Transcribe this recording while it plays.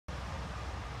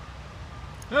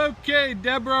Okay,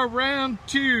 Deborah, round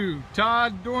two.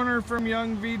 Todd Dorner from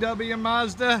Young VW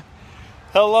Mazda.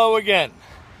 Hello again.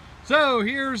 So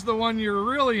here's the one you're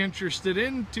really interested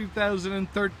in,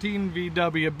 2013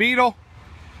 VW Beetle.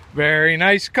 Very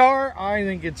nice car. I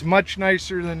think it's much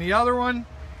nicer than the other one.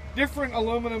 Different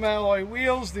aluminum alloy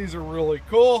wheels. These are really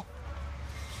cool.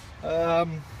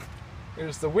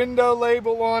 There's the window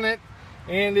label on it.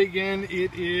 And again,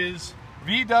 it is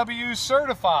VW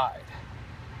certified.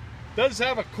 Does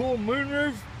have a cool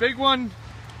moonroof, big one,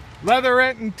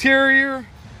 leatherette interior.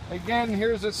 Again,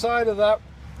 here's the side of that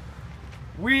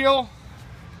wheel,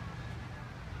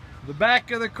 the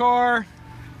back of the car,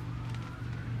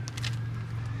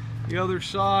 the other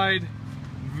side.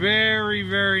 Very,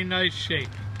 very nice shape.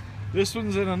 This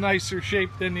one's in a nicer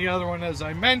shape than the other one, as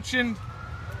I mentioned.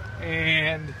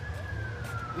 And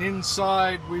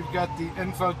inside we've got the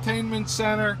infotainment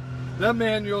center, the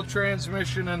manual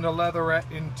transmission, and the leatherette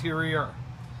interior.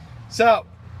 So,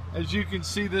 as you can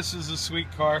see, this is a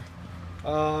sweet car.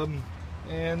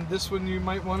 And this one you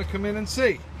might want to come in and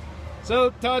see. So,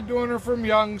 Todd Dorner from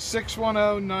Young,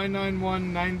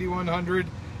 610-991-9100.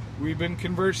 We've been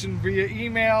conversing via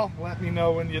email. Let me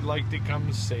know when you'd like to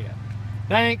come see it.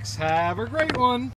 Thanks. Have a great one.